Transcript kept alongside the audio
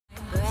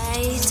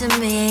into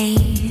me,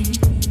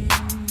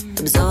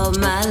 absorb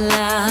my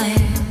life,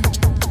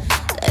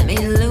 let me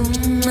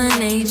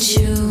illuminate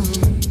you.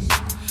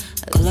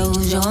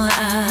 Close your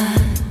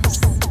eyes,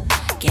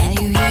 can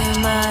you hear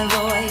my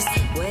voice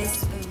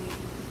whispering?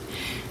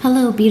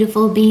 Hello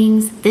beautiful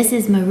beings, this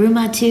is Meru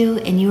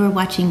Matu and you are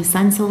watching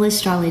Sun Soul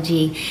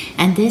Astrology,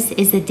 and this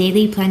is the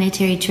daily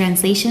planetary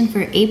translation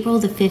for April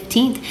the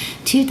 15th,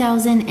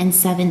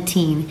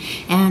 2017.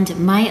 And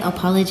my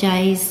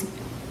apologies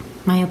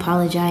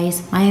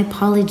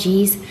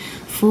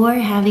for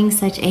having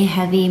such a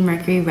heavy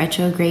Mercury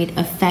retrograde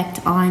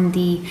effect on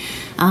the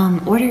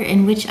order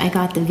in which I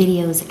got the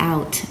videos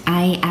out.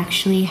 I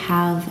actually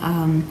have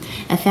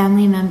a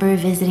family member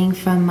visiting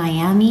from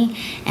Miami,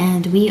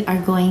 and we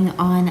are going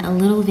on a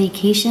little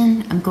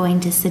vacation. I'm going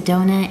to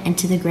Sedona and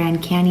to the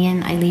Grand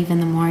Canyon. I leave in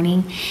the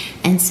morning,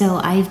 and so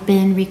I've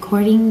been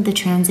recording the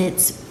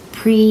transits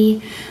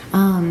pre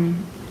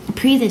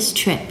this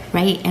trip,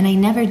 right? And I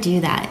never do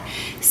that.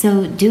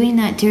 So doing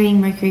that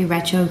during Mercury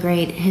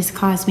retrograde has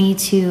caused me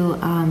to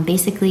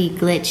basically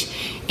glitch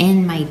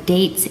in my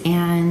dates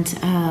and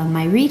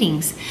my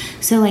readings.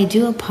 So I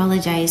do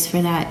apologize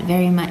for that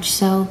very much.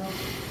 So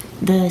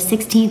the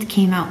 16th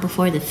came out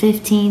before the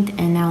 15th,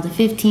 and now the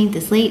 15th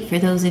is late for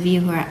those of you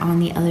who are on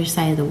the other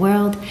side of the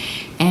world.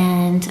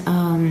 And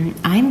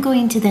I'm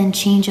going to then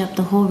change up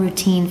the whole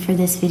routine for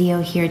this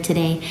video here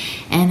today,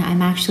 and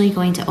I'm actually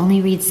going to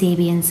only read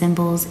Sabian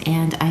symbols,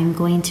 and I'm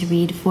going to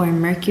read for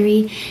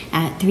Mercury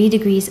at 3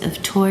 degrees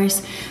of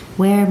Taurus,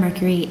 where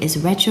Mercury is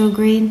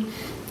retrograde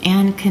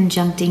and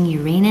conjuncting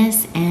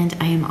Uranus. And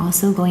I am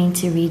also going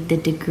to read the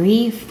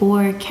degree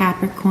for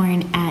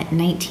Capricorn at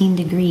 19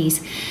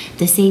 degrees,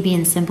 the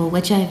Sabian symbol,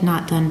 which I have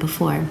not done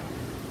before.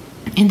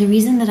 And the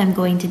reason that I'm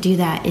going to do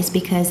that is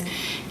because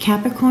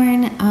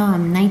Capricorn,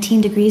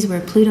 19 degrees where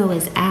Pluto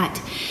is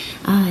at,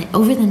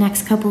 over the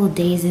next couple of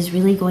days is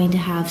really going to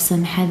have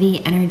some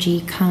heavy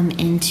energy come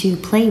into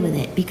play with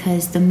it,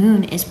 because the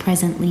moon is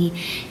presently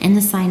in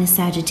the sign of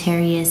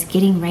Sagittarius,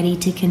 getting ready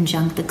to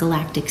conjunct the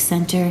galactic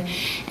center.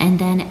 And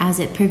then as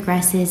it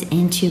progresses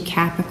into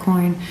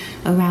Capricorn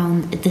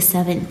around the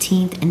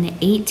 17th and the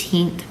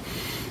 18th,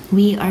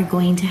 we are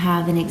going to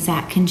have an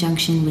exact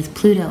conjunction with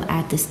Pluto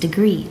at this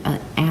degree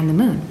and the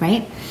moon,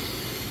 right?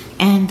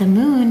 And the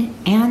moon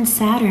and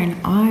Saturn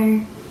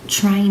are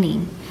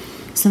trining,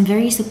 some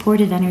very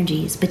supportive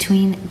energies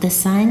between the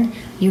Sun,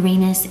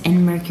 Uranus,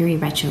 and Mercury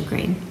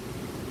retrograde.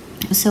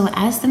 So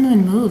as the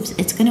moon moves,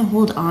 it's going to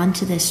hold on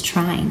to this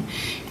trine,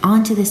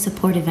 onto this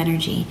supportive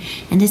energy.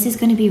 And this is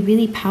going to be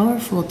really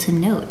powerful to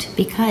note,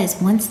 because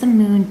once the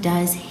moon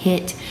does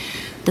hit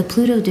the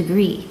Pluto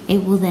degree,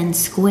 it will then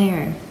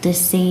square the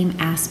same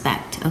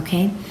aspect,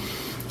 okay?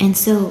 And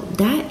so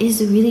that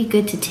is really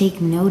good to take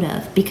note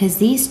of, because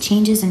these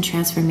changes and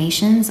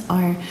transformations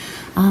are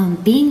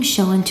being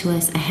shown to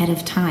us ahead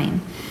of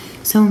time.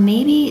 So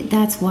maybe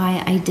that's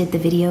why I did the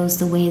videos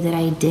the way that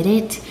I did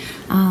it,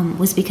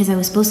 was because I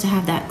was supposed to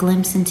have that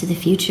glimpse into the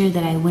future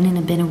that I wouldn't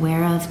have been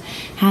aware of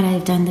had I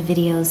done the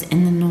videos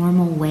in the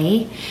normal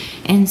way.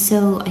 And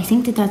so I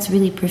think that that's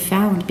really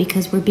profound,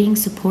 because we're being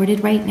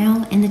supported right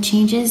now in the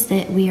changes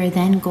that we are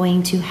then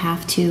going to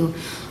have to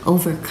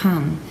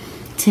overcome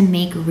to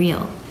make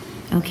real,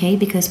 okay?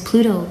 Because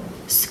Pluto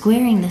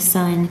squaring the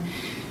Sun,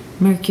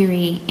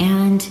 Mercury,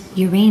 and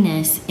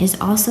Uranus is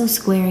also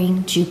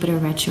squaring Jupiter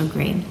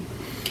retrograde.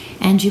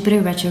 And Jupiter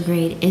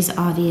retrograde is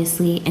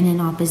obviously in an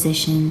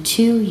opposition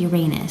to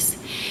Uranus.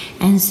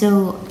 And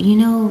so, you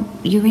know,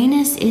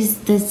 Uranus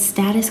is the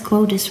status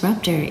quo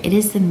disruptor. It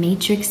is the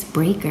matrix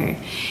breaker.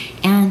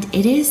 And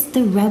it is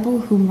the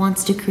rebel who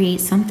wants to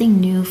create something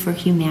new for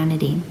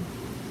humanity.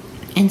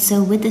 And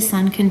so with the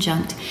Sun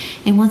conjunct,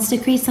 it wants to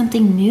create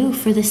something new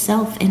for the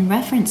self in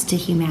reference to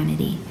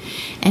humanity.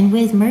 And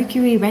with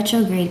Mercury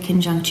retrograde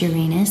conjunct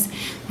Uranus,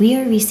 we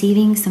are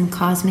receiving some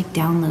cosmic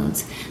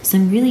downloads,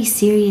 some really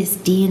serious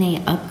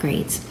DNA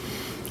upgrades.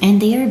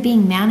 And they are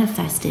being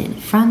manifested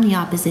from the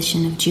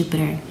opposition of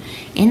Jupiter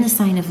in the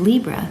sign of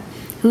Libra,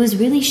 who is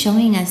really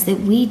showing us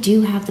that we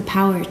do have the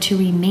power to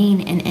remain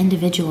an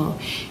individual,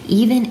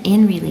 even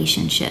in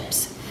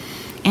relationships.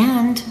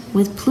 And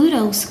with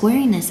Pluto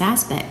squaring this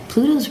aspect,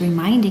 Pluto's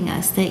reminding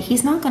us that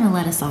he's not going to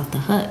let us off the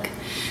hook.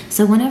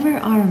 So whenever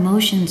our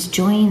emotions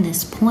join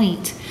this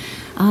point,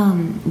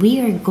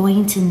 we are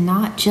going to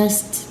not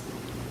just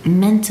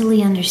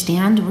mentally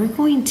understand, we're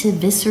going to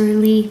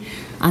viscerally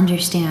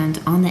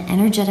understand on the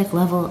energetic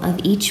level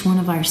of each one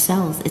of our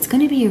cells. It's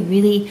going to be a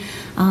really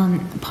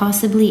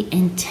possibly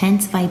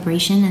intense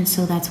vibration, and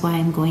so that's why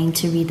I'm going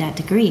to read that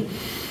degree.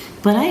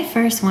 But I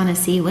first want to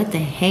see what the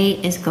hey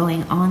is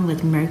going on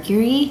with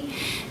Mercury,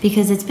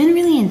 because it's been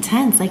really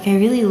intense. Like, I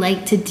really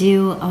like to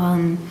do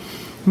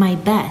my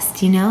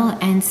best, you know?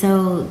 And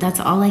so that's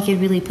all I could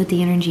really put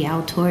the energy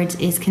out towards,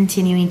 is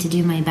continuing to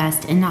do my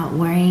best and not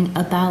worrying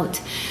about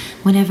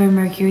whenever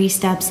Mercury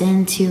steps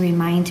in to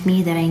remind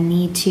me that I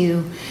need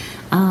to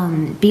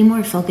be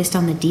more focused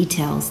on the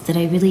details, that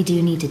I really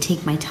do need to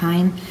take my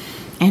time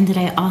and that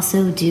I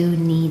also do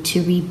need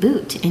to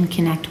reboot and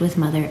connect with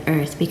Mother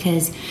Earth,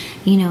 because,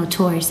 you know,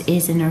 Taurus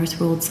is an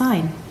earth-ruled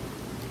sign.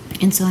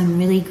 And so I'm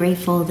really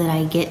grateful that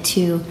I get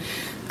to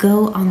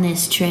go on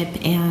this trip,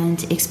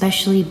 and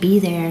especially be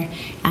there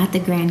at the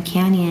Grand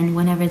Canyon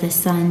whenever the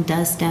sun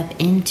does step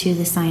into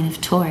the sign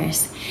of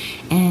Taurus,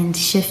 and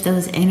shift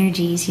those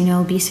energies, you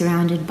know, be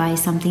surrounded by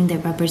something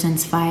that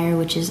represents fire,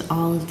 which is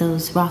all of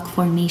those rock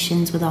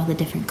formations with all the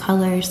different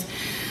colors,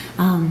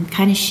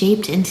 kind of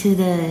shaped into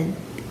the,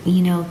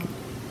 you know,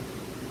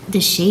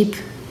 the shape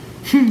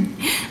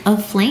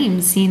of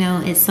flames, you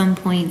know, at some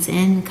points,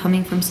 and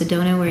coming from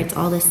Sedona where it's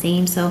all the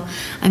same. So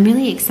I'm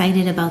really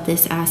excited about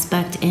this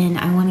aspect, and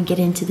I want to get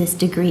into this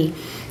degree.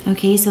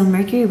 Okay, so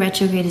Mercury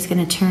retrograde is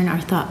going to turn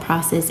our thought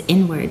process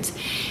inwards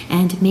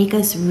and make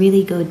us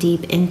really go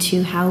deep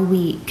into how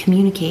we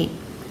communicate.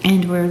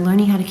 And we're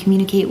learning how to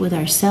communicate with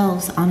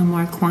ourselves on a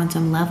more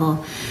quantum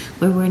level.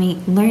 We're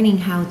learning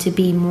how to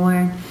be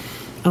more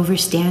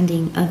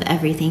understanding of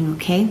everything,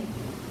 okay?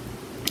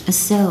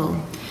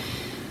 So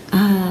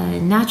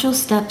natural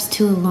steps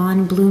to a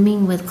lawn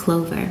blooming with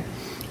clover.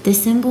 The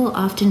symbol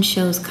often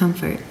shows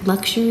comfort,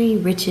 luxury,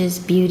 riches,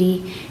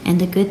 beauty, and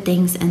the good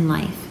things in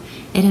life.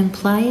 It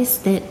implies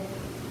that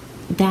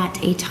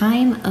a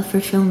time of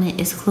fulfillment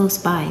is close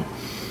by,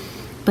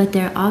 but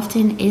there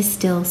often is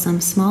still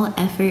some small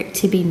effort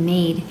to be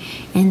made,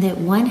 and that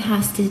one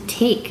has to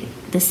take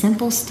the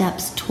simple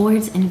steps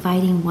towards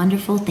inviting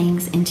wonderful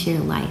things into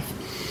your life.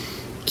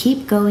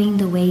 Keep going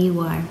the way you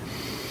are,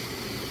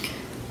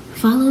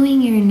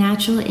 following your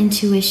natural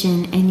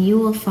intuition, and you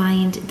will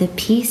find the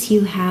peace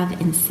you have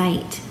in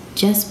sight.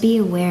 Just be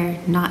aware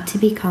not to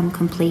become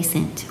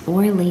complacent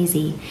or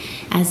lazy,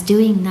 as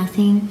doing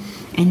nothing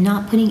and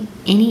not putting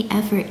any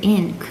effort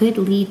in could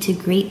lead to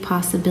great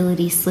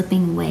possibilities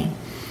slipping away.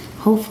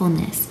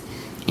 Hopefulness,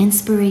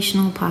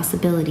 inspirational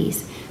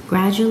possibilities,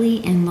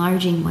 gradually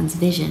enlarging one's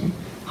vision,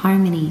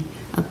 harmony,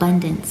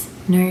 abundance,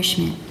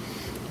 nourishment,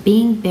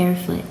 being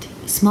barefoot,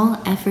 small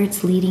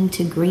efforts leading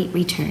to great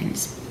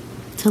returns.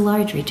 To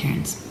large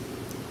returns.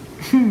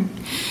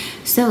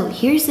 So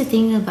here's the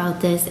thing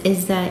about this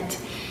is that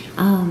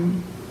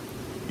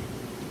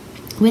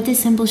with the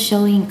symbol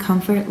showing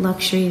comfort,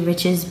 luxury,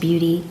 riches,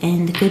 beauty,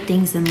 and the good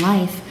things in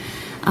life,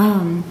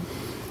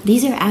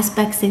 these are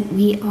aspects that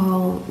we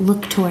all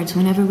look towards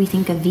whenever we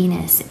think of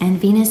Venus. And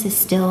Venus is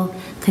still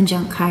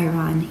conjunct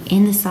Chiron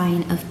in the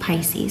sign of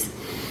Pisces.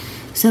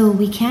 So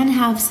we can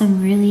have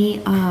some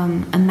really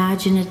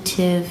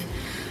imaginative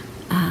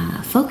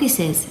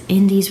focuses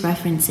in these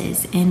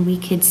references, and we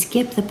could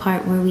skip the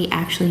part where we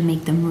actually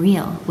make them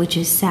real, which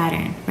is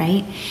Saturn,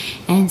 right?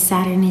 And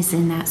Saturn is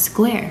in that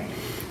square.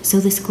 So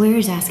the square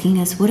is asking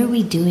us, what are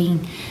we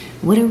doing?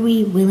 What are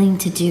we willing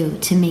to do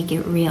to make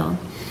it real?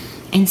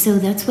 And so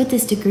that's what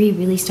this degree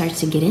really starts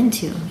to get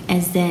into,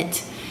 is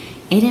that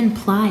it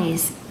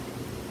implies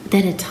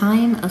that a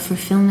time of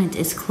fulfillment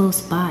is close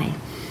by,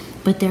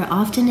 but there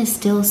often is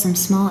still some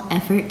small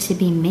effort to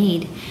be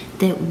made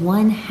that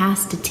one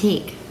has to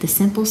take the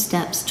simple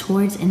steps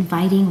towards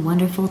inviting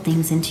wonderful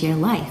things into your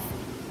life.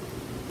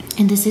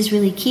 And this is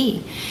really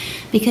key,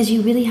 because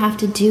you really have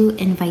to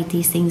invite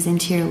these things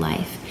into your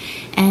life.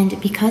 And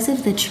because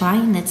of the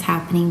trine that's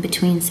happening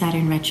between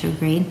Saturn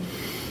retrograde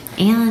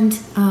and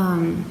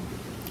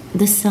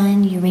the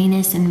Sun,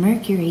 Uranus, and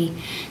Mercury,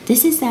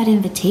 this is that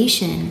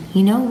invitation.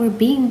 You know,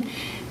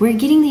 we're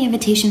getting the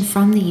invitation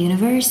from the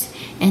universe,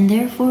 and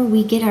therefore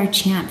we get our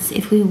chance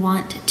if we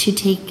want to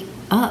take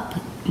up,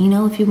 you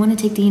know, if you want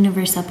to take the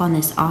universe up on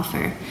this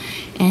offer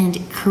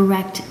and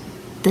correct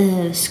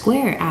the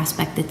square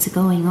aspect that's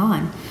going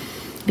on,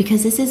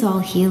 because this is all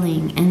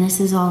healing and this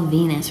is all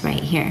Venus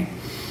right here.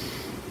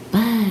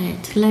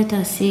 But let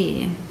us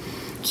see.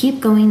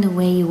 Keep going the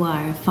way you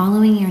are,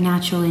 following your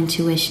natural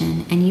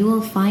intuition, and you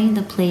will find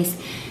the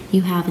place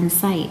you have in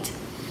sight.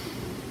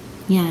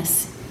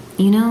 Yes,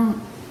 you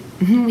know,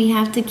 we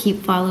have to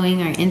keep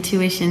following our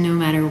intuition no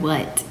matter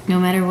what, no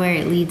matter where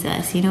it leads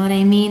us, you know what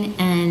I mean?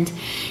 And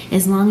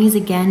as long as,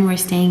 again, we're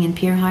staying in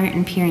pure heart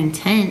and pure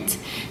intent,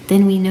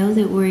 then we know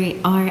that we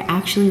are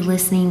actually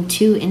listening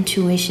to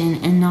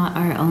intuition and not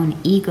our own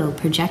ego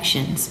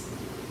projections.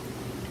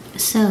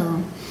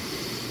 So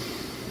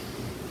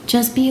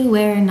just be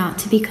aware not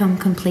to become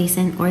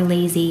complacent or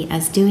lazy,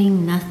 as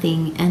doing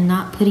nothing and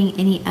not putting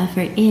any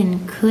effort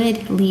in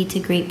could lead to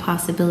great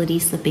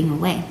possibilities slipping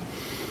away.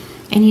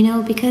 And you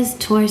know, because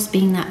Taurus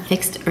being that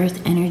fixed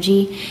earth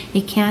energy,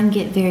 it can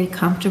get very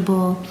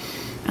comfortable.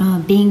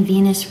 Being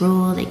Venus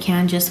ruled, it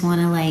can just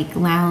want to like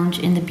lounge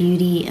in the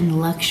beauty and the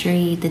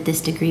luxury that this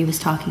degree was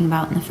talking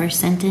about in the first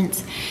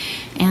sentence.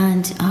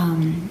 And,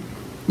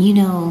 you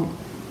know,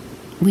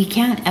 we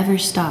can't ever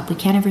stop. We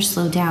can't ever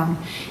slow down.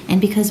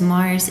 And because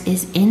Mars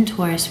is in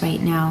Taurus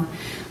right now,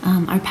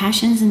 our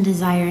passions and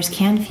desires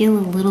can feel a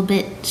little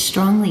bit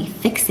strongly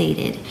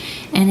fixated.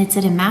 And it's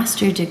at a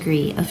master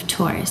degree of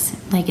Taurus,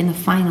 like in the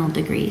final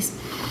degrees.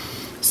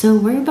 So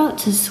we're about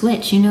to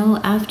switch, you know,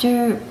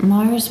 after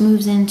Mars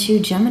moves into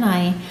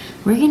Gemini,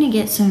 we're going to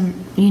get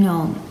some, you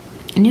know,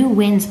 new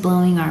winds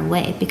blowing our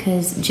way,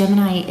 because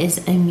Gemini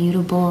is a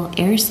mutable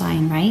air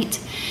sign, right?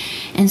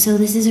 And so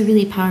this is a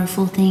really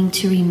powerful thing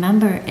to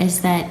remember,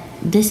 is that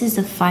this is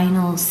the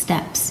final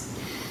steps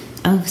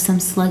of some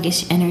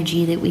sluggish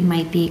energy that we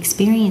might be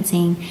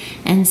experiencing,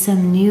 and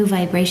some new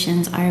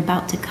vibrations are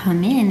about to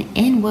come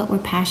in what we're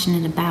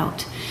passionate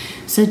about.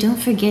 So don't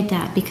forget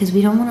that, because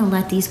we don't want to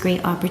let these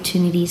great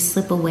opportunities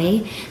slip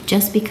away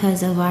just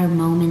because of our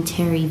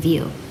momentary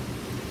view.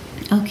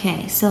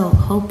 Okay, so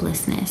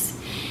hopelessness,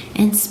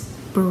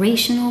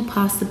 inspirational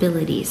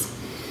possibilities,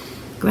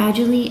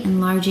 gradually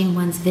enlarging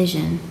one's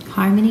vision,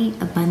 harmony,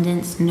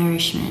 abundance,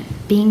 nourishment,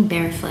 being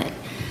barefoot,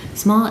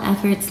 small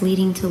efforts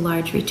leading to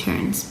large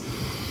returns.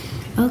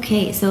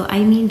 Okay, so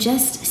I mean,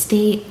 just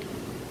stay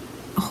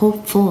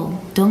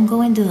hopeful. Don't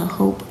go into the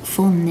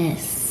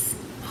hopefulness.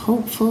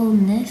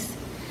 Hopefulness?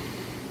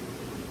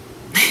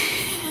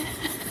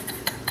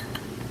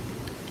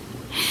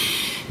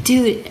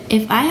 Dude,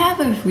 if I have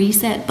a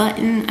reset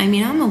button, I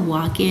mean, I'm a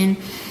walk-in.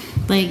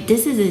 Like,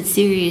 this is a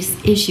serious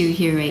issue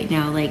here right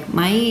now. Like,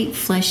 my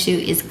flesh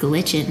suit is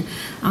glitching.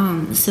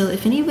 So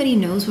if anybody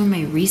knows where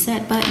my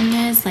reset button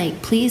is,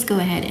 like, please go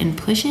ahead and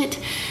push it,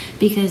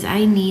 because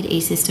I need a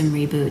system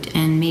reboot.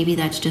 And maybe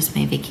that's just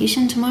my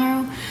vacation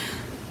tomorrow.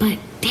 But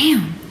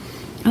damn.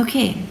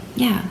 Okay,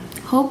 yeah.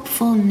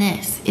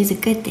 Hopefulness is a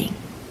good thing.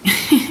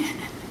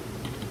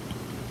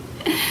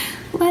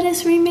 Let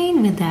us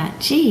remain with that.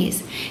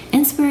 Jeez.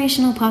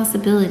 Inspirational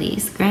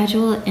possibilities,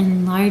 gradual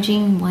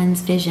enlarging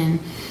one's vision,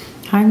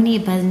 harmony,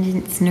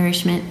 abundance,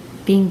 nourishment,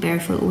 being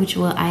barefoot, which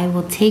I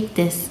will take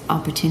this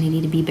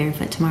opportunity to be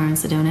barefoot tomorrow in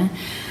Sedona.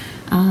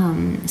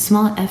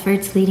 Small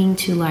efforts leading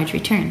to large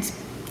returns.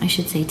 I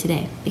should say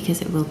today,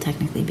 because it will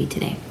technically be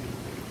today.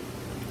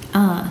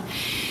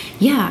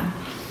 Yeah.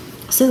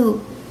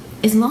 So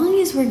as long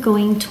as we're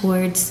going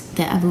towards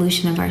the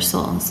evolution of our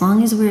soul, as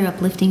long as we're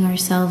uplifting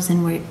ourselves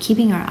and we're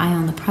keeping our eye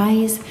on the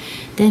prize,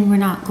 then we're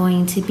not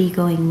going to be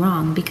going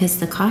wrong,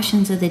 because the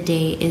cautions of the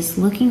day is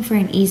looking for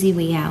an easy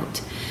way out,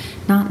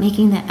 not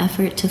making the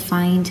effort to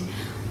find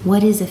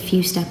what is a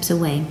few steps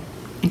away,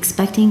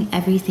 expecting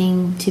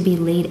everything to be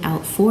laid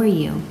out for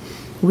you,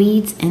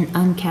 weeds and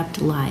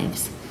unkept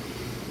lives.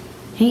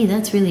 Hey,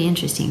 that's really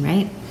interesting,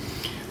 right?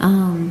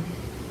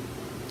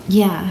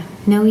 Yeah,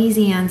 no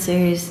easy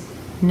answers,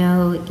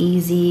 no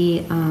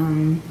easy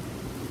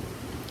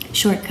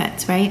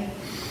shortcuts, right?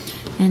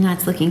 And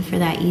that's looking for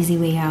that easy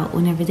way out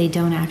whenever they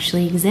don't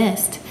actually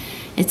exist.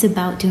 It's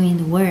about doing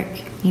the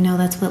work. You know,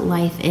 that's what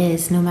life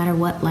is, no matter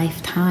what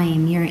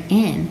lifetime you're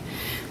in.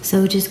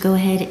 So just go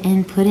ahead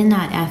and put in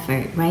that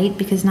effort, right?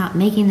 Because not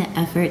making the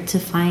effort to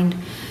find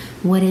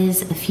what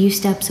is a few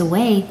steps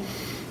away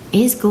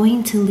is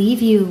going to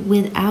leave you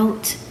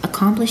without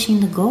accomplishing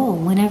the goal,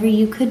 whenever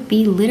you could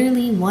be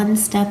literally one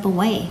step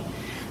away.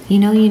 You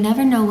know, you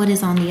never know what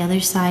is on the other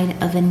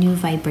side of a new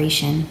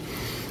vibration.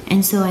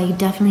 And so I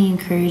definitely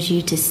encourage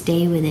you to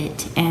stay with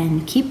it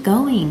and keep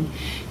going.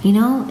 You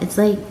know, it's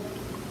like,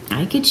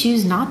 I could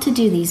choose not to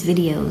do these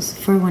videos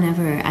for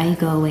whenever I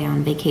go away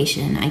on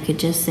vacation. I could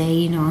just say,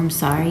 you know, I'm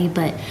sorry,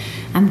 but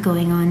I'm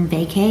going on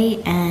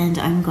vacay, and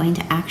I'm going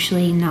to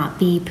actually not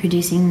be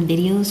producing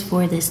videos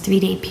for this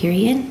 3-day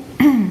period.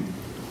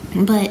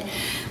 But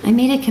I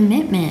made a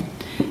commitment,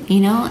 you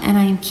know, and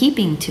I'm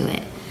keeping to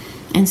it.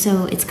 And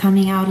so it's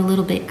coming out a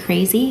little bit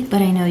crazy,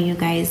 but I know you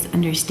guys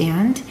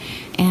understand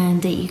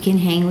and that you can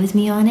hang with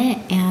me on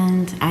it.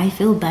 And I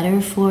feel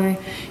better for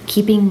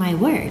keeping my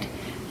word,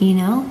 you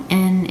know,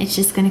 and it's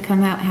just going to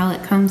come out how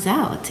it comes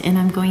out. And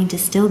I'm going to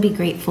still be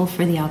grateful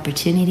for the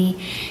opportunity.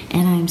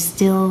 And I'm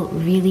still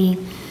really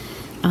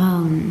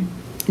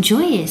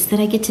joyous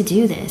that I get to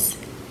do this,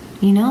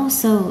 you know.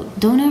 So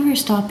don't ever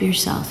stop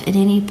yourself at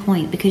any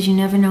point, because you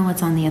never know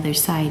what's on the other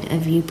side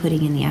of you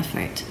putting in the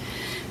effort.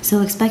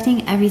 So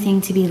expecting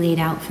everything to be laid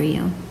out for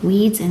you,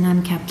 weeds and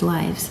unkept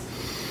lives.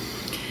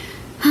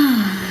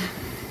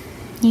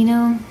 You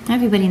know,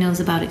 everybody knows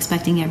about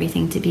expecting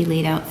everything to be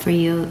laid out for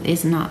you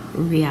is not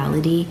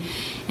reality,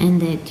 and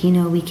that, you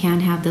know, we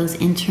can't have those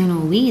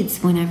internal weeds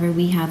whenever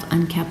we have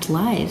unkept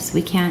lives.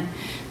 We can't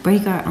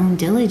break our own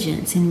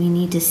diligence, and we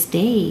need to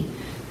stay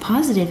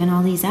positive in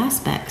all these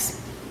aspects.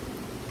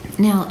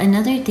 Now,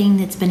 another thing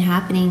that's been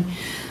happening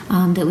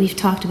that we've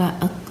talked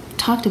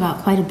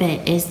about quite a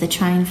bit is the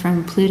trine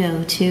from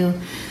Pluto to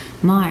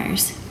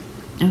Mars.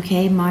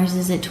 Okay, Mars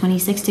is at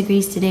 26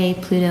 degrees today.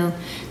 Pluto,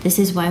 this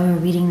is why we're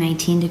reading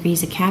 19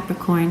 degrees of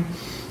Capricorn,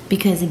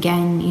 because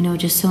again, you know,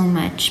 just so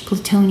much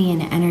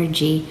Plutonian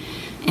energy,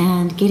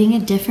 and getting a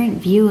different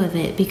view of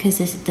it, because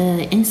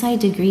the inside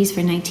degrees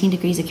for 19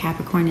 degrees of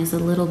Capricorn is a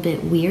little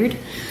bit weird.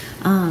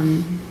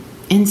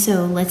 And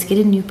so let's get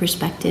a new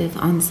perspective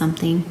on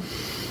something.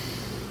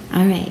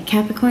 All right,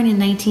 Capricorn in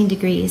 19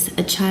 degrees,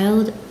 a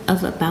child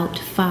of about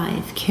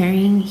 5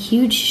 carrying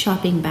huge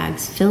shopping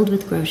bags filled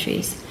with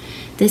groceries.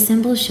 This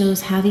symbol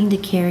shows having to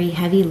carry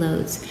heavy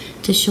loads,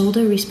 to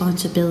shoulder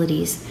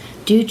responsibilities,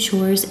 do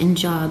chores and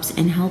jobs,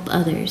 and help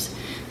others,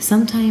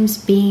 sometimes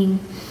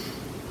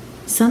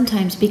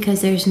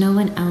because there's no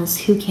one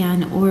else who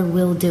can or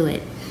will do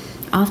it.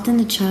 Often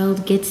the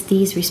child gets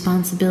these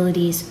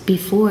responsibilities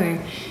before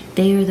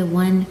they are the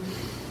one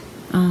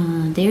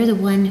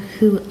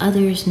who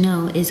others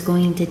know is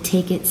going to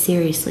take it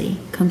seriously,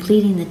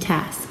 completing the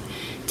task,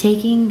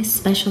 taking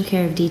special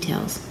care of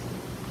details.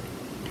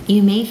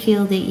 You may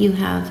feel that you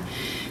have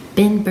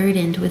been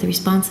burdened with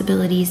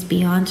responsibilities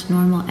beyond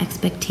normal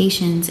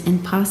expectations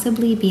and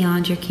possibly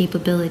beyond your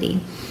capability.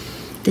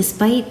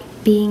 Despite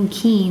being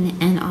keen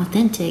and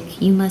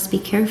authentic, you must be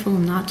careful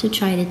not to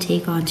try to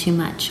take on too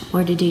much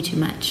or to do too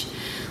much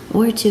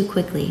or too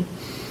quickly.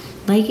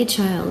 Like a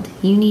child,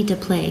 you need to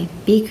play,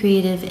 be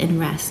creative, and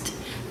rest.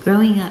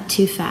 Growing up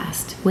too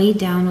fast, weighed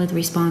down with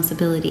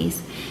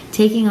responsibilities,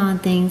 taking on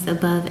things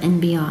above and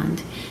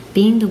beyond,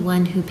 being the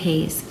one who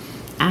pays,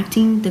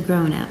 acting the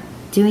grown-up,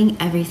 doing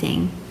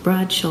everything,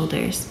 broad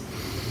shoulders.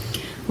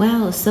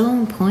 Wow, so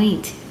on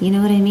point. You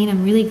know what I mean?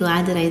 I'm really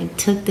glad that I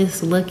took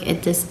this look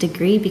at this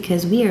degree,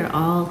 because we are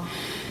all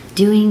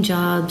doing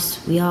jobs.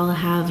 We all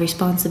have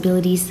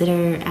responsibilities that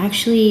are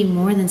actually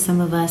more than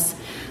some of us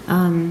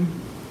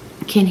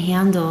can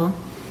handle.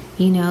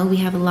 You know, we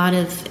have a lot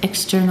of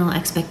external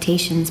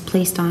expectations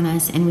placed on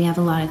us, and we have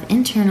a lot of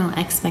internal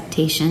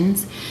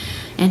expectations,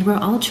 and we're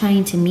all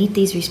trying to meet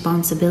these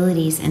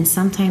responsibilities, and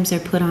sometimes they're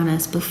put on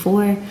us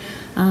before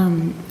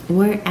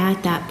we're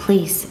at that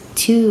place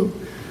to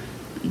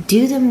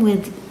do them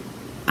with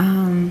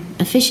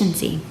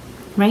efficiency,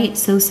 right?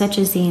 So such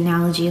as the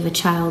analogy of a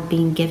child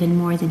being given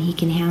more than he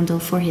can handle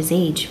for his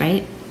age,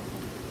 right?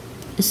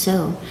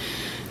 So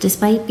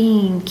despite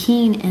being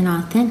keen and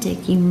authentic,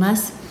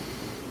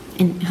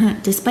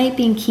 despite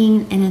being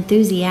keen and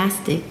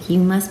enthusiastic, you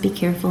must be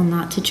careful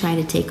not to try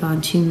to take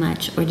on too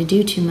much or to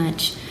do too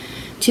much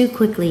too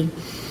quickly.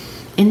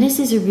 And this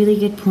is a really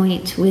good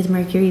point with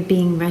Mercury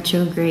being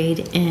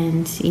retrograde,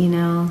 and you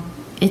know,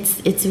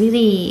 it's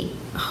really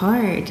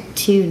hard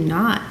to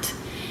not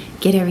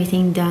get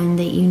everything done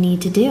that you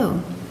need to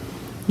do.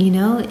 You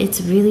know,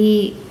 it's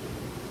really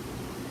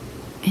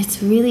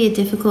a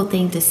difficult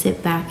thing to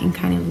sit back and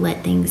kind of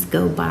let things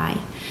go by.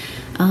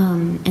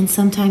 And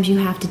sometimes you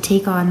have to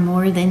take on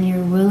more than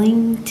you're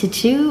willing to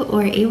chew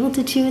or able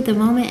to chew at the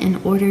moment in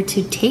order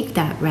to take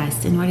that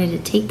rest, in order to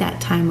take that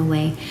time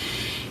away.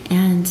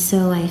 And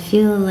so I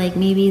feel like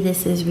maybe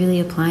this is really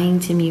applying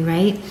to me,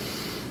 right?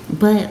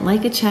 But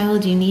like a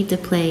child, you need to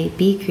play,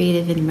 be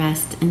creative, and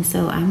rest. And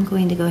so I'm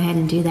going to go ahead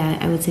and do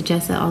that. I would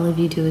suggest that all of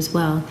you do as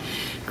well.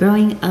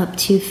 Growing up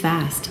too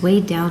fast,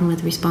 weighed down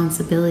with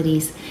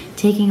responsibilities,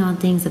 taking on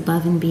things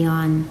above and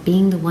beyond,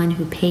 being the one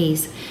who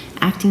pays,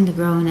 acting the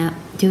grown up,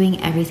 doing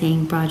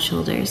everything, broad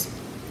shoulders.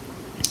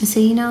 So,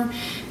 you know,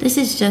 this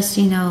is just,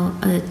 you know,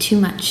 too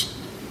much,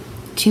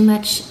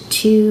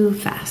 too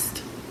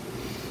fast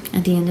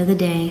at the end of the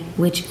day,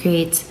 which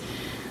creates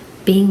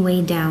being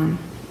weighed down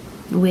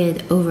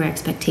with over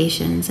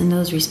expectations and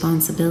those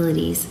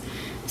responsibilities.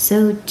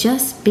 So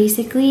just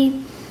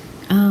basically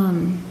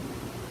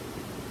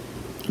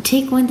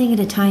take one thing at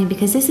a time,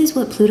 because this is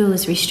what Pluto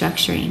is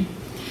restructuring,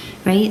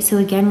 right? So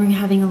again, we're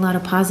having a lot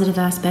of positive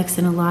aspects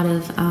and a lot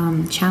of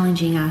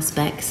challenging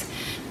aspects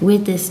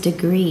with this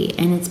degree,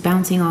 and it's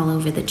bouncing all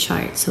over the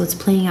chart. So it's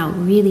playing out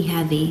really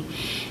heavy,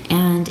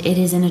 and it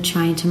is in a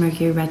trine to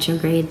Mercury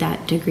retrograde,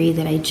 that degree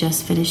that I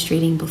just finished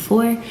reading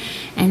before.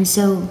 And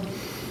so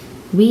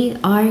we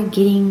are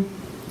getting,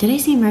 did I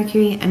say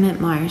Mercury? I meant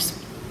Mars.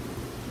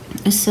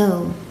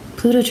 So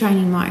Pluto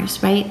trining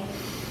Mars, right?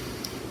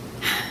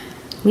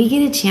 We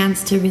get a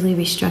chance to really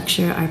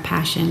restructure our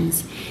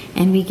passions,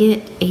 and we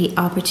get an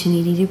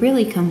opportunity to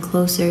really come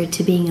closer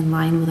to being in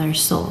line with our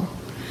soul,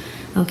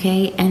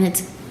 okay? And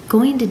it's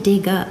going to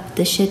dig up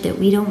the shit that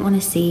we don't want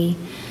to see,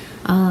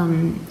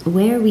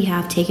 where we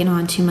have taken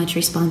on too much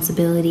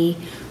responsibility,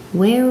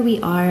 where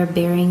we are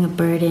bearing a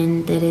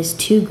burden that is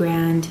too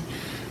grand,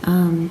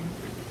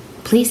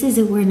 places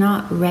that we're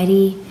not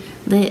ready,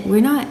 that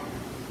we're not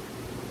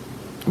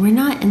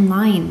in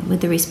line with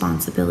the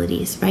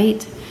responsibilities,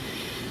 right?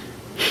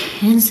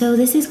 And so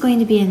this is going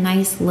to be a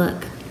nice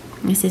look.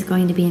 This is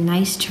going to be a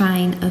nice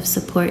trine of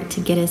support to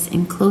get us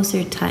in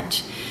closer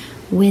touch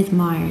with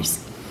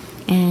Mars.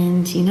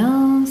 And you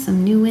know,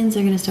 some new winds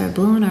are going to start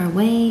blowing our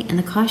way, and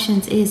the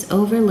cautions is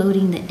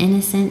overloading the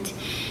innocent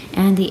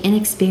and the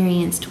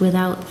inexperienced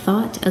without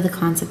thought of the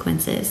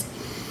consequences.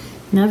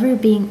 Never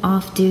being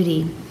off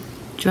duty,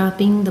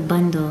 dropping the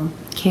bundle,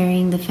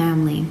 carrying the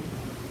family.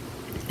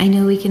 I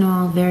know we can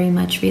all very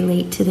much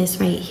relate to this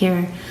right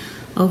here.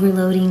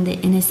 Overloading the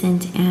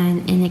innocent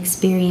and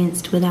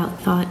inexperienced without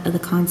thought of the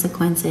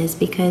consequences,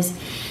 because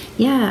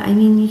yeah, I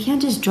mean, you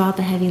can't just drop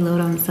a heavy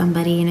load on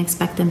somebody and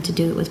expect them to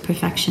do it with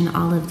perfection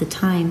all of the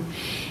time.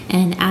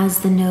 And as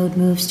the node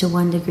moves to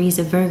 1 degrees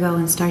of Virgo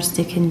and starts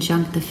to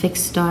conjunct the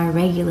fixed star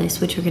Regulus,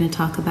 which we're going to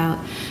talk about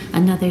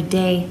another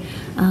day,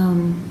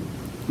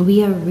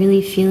 we are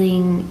really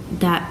feeling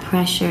that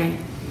pressure,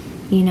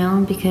 you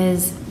know,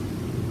 because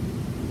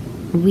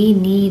we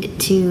need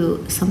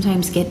to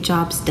sometimes get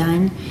jobs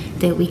done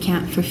that we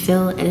can't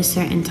fulfill at a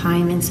certain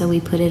time, and so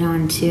we put it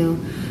on to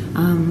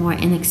more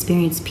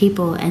inexperienced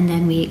people, and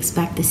then we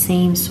expect the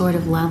same sort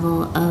of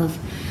level of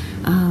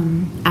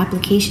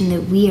application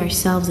that we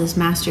ourselves as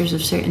masters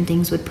of certain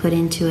things would put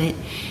into it.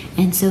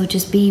 And so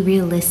just be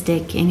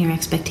realistic in your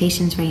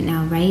expectations right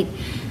now, right?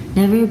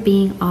 Never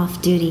being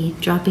off duty,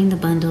 dropping the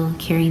bundle,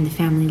 carrying the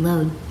family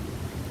load.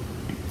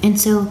 And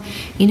so,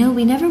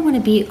 we never want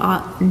to be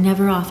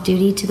never off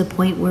duty to the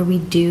point where we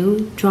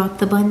do drop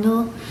the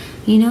bundle,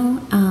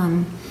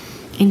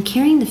 and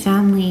carrying the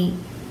family.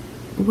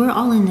 We're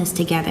all in this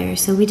together,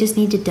 so we just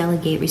need to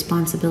delegate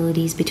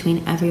responsibilities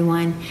between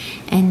everyone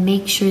and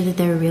make sure that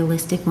they're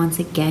realistic once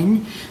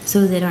again,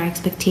 so that our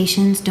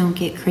expectations don't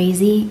get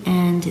crazy,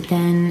 and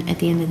then at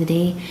the end of the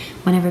day,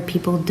 whenever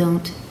people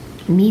don't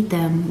meet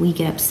them, we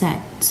get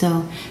upset.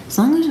 So as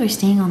long as we're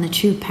staying on the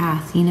true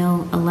path,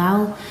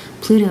 allow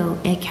Pluto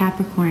at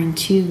Capricorn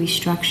to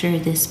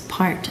restructure this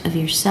part of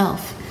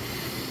yourself.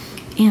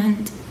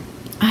 And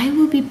I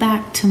will be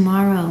back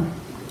tomorrow.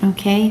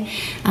 Okay,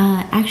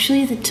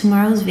 actually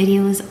tomorrow's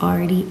video is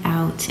already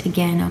out.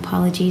 Again,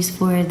 apologies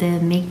for the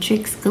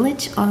matrix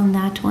glitch on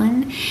that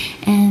one,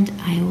 and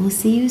I will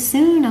see you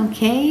soon.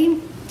 Okay,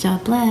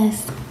 God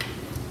bless.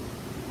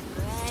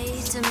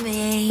 Write to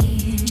me,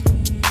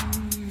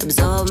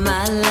 absorb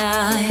my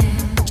life,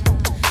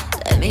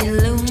 let me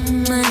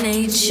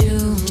illuminate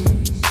you.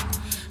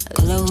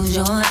 Close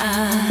your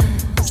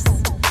eyes,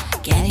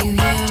 can you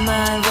hear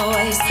my voice?